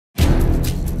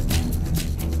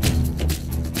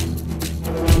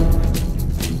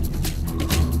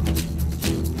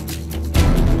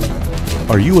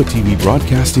Are you a TV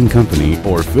broadcasting company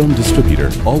or film distributor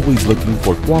always looking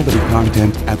for quality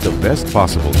content at the best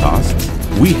possible costs?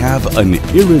 We have an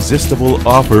irresistible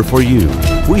offer for you.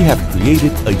 We have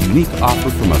created a unique offer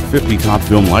from a 50 top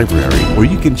film library where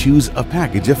you can choose a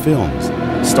package of films,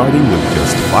 starting with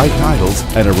just 5 titles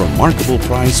at a remarkable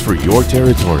price for your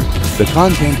territory. The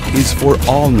content is for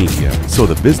all media, so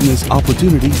the business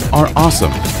opportunities are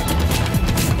awesome.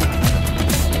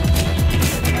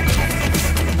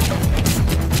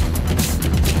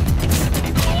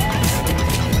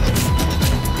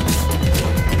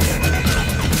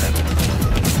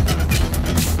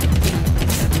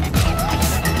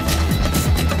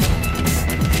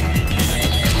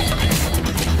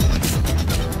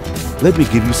 Let me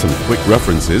give you some quick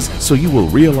references so you will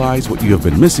realize what you have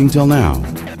been missing till now.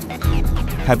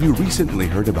 Have you recently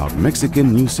heard about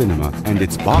Mexican new cinema and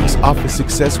its box office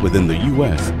success within the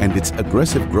US and its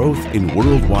aggressive growth in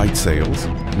worldwide sales?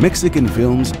 Mexican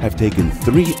films have taken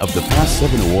 3 of the past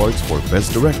 7 awards for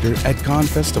Best Director at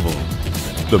Cannes Festival.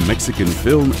 The Mexican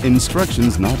film,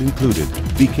 Instructions Not Included,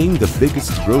 became the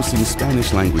biggest grossing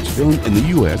Spanish language film in the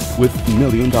US with $1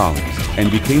 million and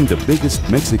became the biggest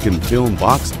Mexican film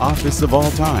box office of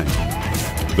all time.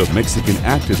 The Mexican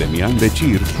actor Demian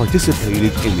Bichir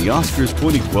participated in the Oscars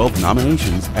 2012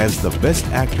 nominations as the Best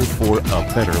Actor for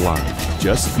A Better Life,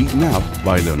 just beaten out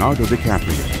by Leonardo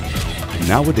DiCaprio.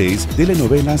 Nowadays,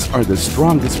 telenovelas are the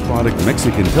strongest product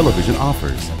Mexican television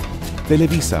offers.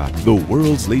 Televisa, the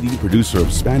world's leading producer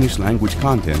of Spanish language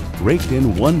content, raked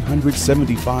in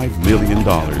 $175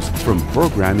 million from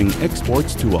programming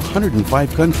exports to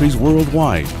 105 countries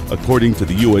worldwide, according to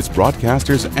the U.S.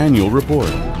 broadcaster's annual report.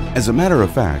 As a matter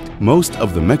of fact, most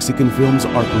of the Mexican films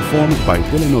are performed by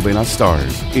telenovela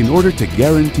stars in order to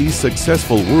guarantee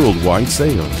successful worldwide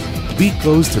sales. Be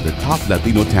close to the top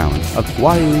Latino talent,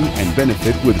 acquiring and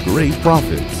benefit with great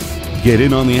profits. Get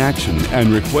in on the action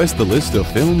and request the list of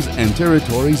films and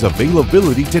territories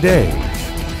availability today.